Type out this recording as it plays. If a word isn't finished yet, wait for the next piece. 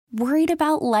Worried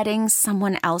about letting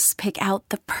someone else pick out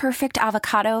the perfect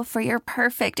avocado for your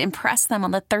perfect impress them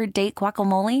on the third date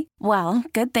guacamole? Well,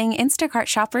 good thing Instacart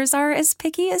shoppers are as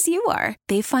picky as you are.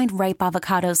 They find ripe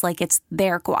avocados like it's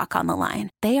their guac on the line.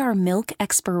 They are milk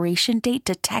expiration date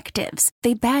detectives.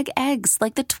 They bag eggs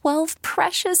like the 12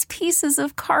 precious pieces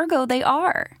of cargo they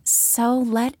are. So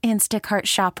let Instacart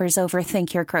shoppers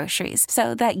overthink your groceries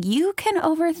so that you can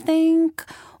overthink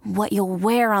what you'll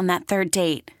wear on that third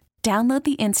date. Download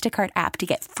the Instacart app to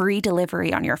get free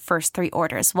delivery on your first 3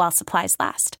 orders while supplies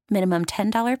last. Minimum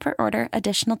 $10 per order.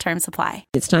 Additional terms apply.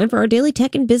 It's time for our daily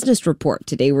tech and business report.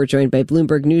 Today we're joined by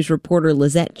Bloomberg News reporter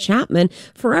Lizette Chapman.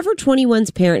 Forever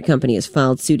 21's parent company has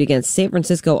filed suit against San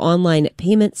Francisco online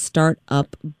payment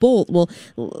startup Bolt. Well,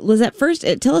 Lizette, first,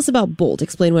 tell us about Bolt.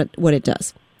 Explain what it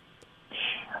does.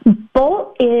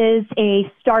 Bolt is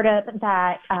a startup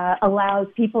that allows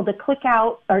people to click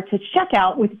out or to check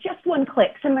out with just one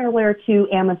click, similar to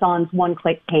Amazon's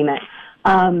one-click payment.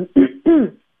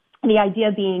 The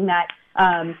idea being that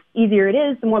easier it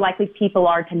is, the more likely people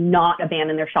are to not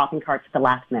abandon their shopping carts at the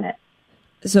last minute.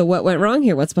 So what went wrong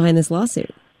here? What's behind this lawsuit?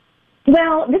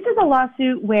 Well, this is a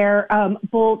lawsuit where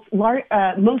Bolt's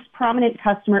most prominent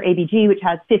customer, ABG, which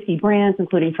has 50 brands,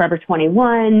 including Forever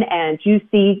 21 and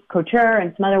Juicy Couture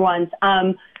and some other ones,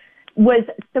 was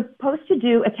supposed to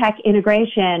do a tech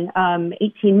integration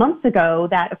 18 months ago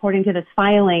that, according to this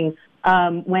filing,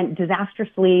 went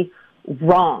disastrously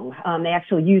wrong. They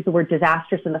actually used the word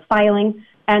disastrous in the filing.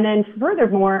 And then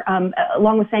furthermore,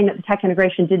 along with saying that the tech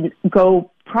integration didn't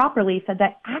go properly, said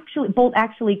that Bolt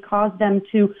actually caused them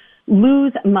to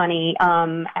lose money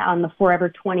on the Forever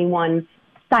 21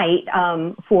 site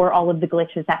for all of the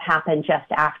glitches that happened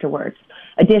just afterwards.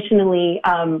 Additionally,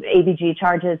 ABG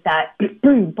charges that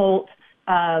Bolt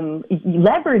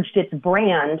leveraged its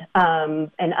brand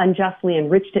and unjustly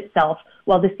enriched itself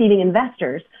while deceiving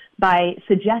investors by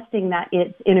suggesting that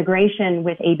its integration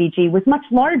with ABG was much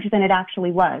larger than it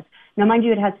actually was. Now, mind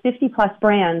you, it has 50-plus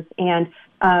brands, and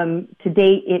to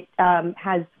date it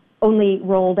has only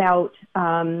rolled out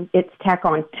its tech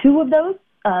on two of those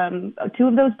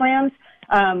brands,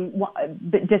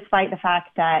 but despite the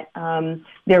fact that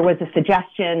there was a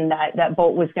suggestion that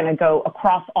Bolt was going to go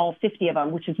across all 50 of them,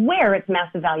 which is where its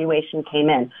massive valuation came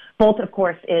in. Bolt, of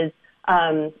course, is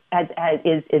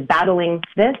battling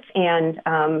this, and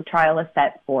trial is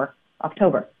set for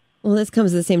October. Well, this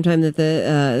comes at the same time that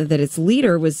that its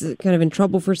leader was kind of in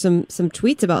trouble for some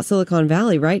tweets about Silicon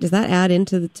Valley, right? Does that add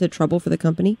into trouble for the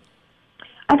company?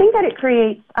 I think that it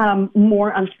creates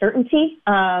more uncertainty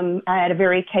at a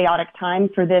very chaotic time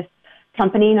for this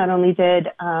company. Not only did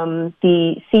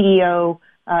the CEO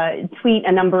tweet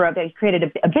they created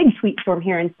a big tweet storm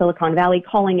here in Silicon Valley,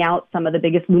 calling out some of the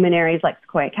biggest luminaries like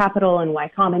Sequoia Capital and Y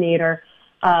Combinator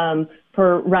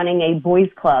for running a boys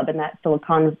club, and that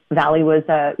Silicon Valley was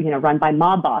run by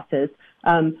mob bosses.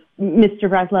 Mr.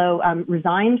 Breslow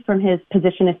resigned from his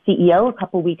position as CEO a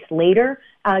couple weeks later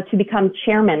to become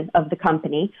chairman of the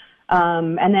company.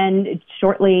 And then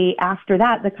shortly after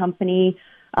that, the company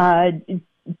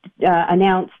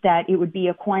announced that it would be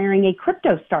acquiring a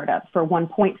crypto startup for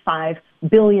 $1.5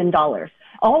 billion.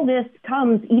 All this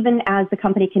comes even as the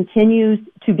company continues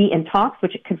to be in talks,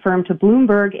 which it confirmed to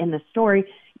Bloomberg in the story,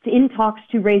 in talks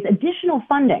to raise additional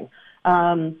funding.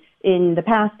 In the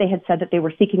past, they had said that they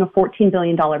were seeking a $14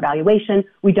 billion valuation.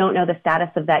 We don't know the status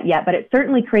of that yet, but it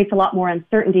certainly creates a lot more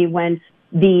uncertainty when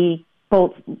the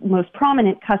Bolt's most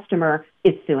prominent customer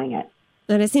is suing it.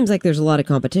 And it seems like there's a lot of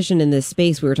competition in this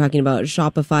space. We were talking about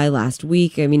Shopify last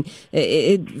week. I mean,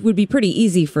 it would be pretty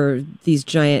easy for these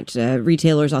giant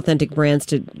retailers, authentic brands,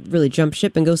 to really jump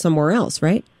ship and go somewhere else,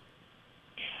 right?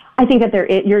 I think that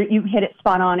you hit it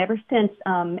spot on. Ever since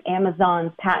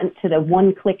Amazon's patent to the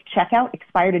one-click checkout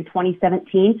expired in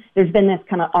 2017, there's been this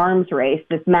kind of arms race,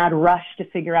 this mad rush to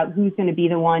figure out who's going to be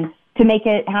the one to make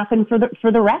it happen for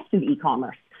the rest of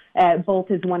e-commerce. Bolt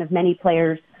is one of many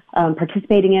players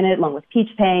participating in it, along with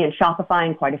PeachPay and Shopify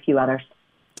and quite a few others.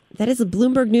 That is a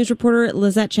Bloomberg News reporter,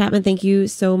 Lizette Chapman. Thank you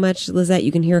so much, Lizette.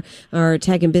 You can hear our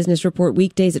Tech and Business Report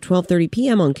weekdays at 12:30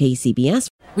 p.m. on KCBS.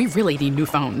 We really need new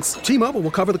phones. T-Mobile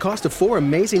will cover the cost of 4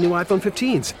 amazing new iPhone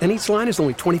 15s, and each line is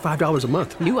only $25 a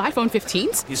month. New iPhone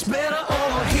 15s? It's better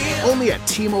over here. Only at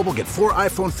T-Mobile, get 4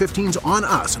 iPhone 15s on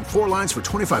us and 4 lines for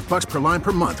 $25 per line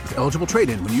per month with eligible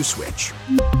trade-in when you switch.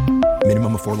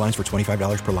 Minimum of 4 lines for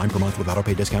 $25 per line per month with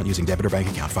autopay discount using debit or bank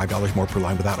account. $5 more per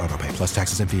line without autopay, plus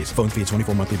taxes and fees. Phone fee at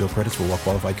 24 monthly bill credits for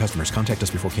well-qualified customers. Contact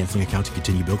us before canceling account to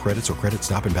continue bill credits or credit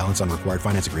stop and balance on required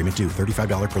finance agreement due.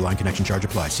 $35 per line connection charge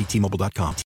applies. See T-Mobile.com.